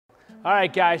All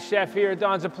right, guys, Chef here at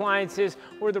Don's Appliances.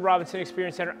 We're at the Robinson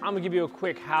Experience Center. I'm gonna give you a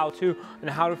quick how-to on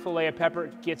how to fillet a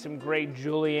pepper, get some great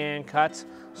julienne cuts.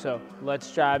 So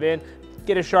let's dive in.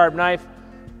 Get a sharp knife.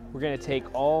 We're gonna take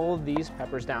all of these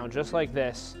peppers down just like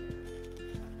this.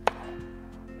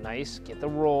 Nice, get the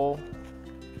roll.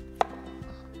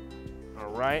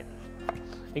 All right.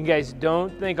 And guys,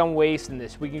 don't think I'm wasting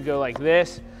this. We can go like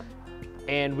this,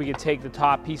 and we can take the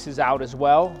top pieces out as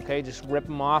well, okay? Just rip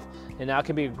them off, and that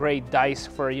can be a great dice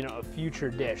for, a future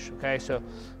dish, okay? So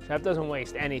Chef doesn't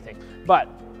waste anything. But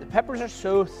the peppers are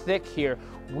so thick here,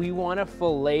 we wanna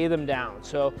fillet them down.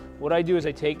 So what I do is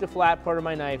I take the flat part of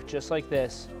my knife, just like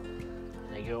this,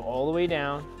 and I go all the way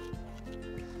down.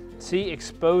 See,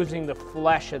 exposing the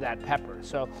flesh of that pepper.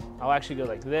 So I'll actually go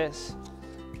like this,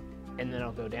 and then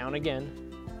I'll go down again.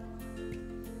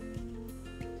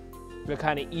 To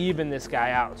kind of even this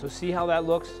guy out. So see how that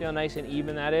looks? See how nice and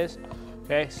even that is?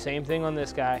 Okay, same thing on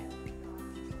this guy.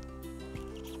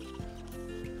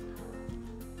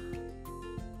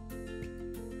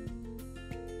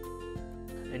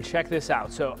 And check this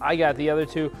out. So I got the other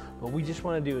two, but we just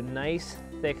want to do nice,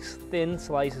 thick, thin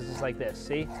slices just like this.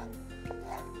 See?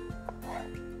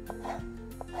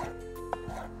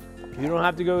 You don't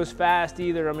have to go as fast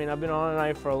either. I mean, I've been on a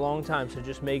knife for a long time, so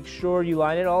just make sure you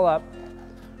line it all up.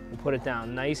 And put it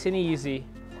down nice and easy,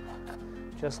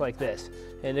 just like this.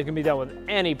 And it can be done with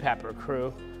any pepper,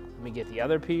 crew. Let me get the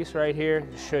other piece right here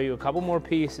to show you a couple more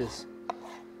pieces.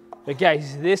 But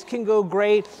guys, this can go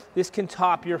great. This can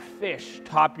top your fish,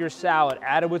 top your salad,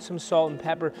 add it with some salt and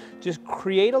pepper. Just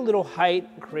create a little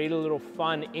height, create a little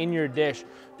fun in your dish.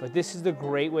 But this is the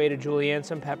great way to julienne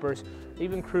some peppers,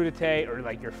 even crudité or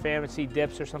like your fancy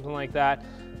dips or something like that.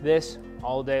 This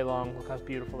all day long. Look how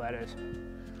beautiful that is.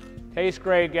 Tastes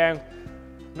great, gang.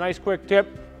 Nice quick tip.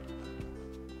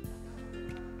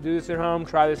 Do this at home,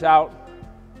 try this out.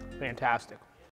 Fantastic.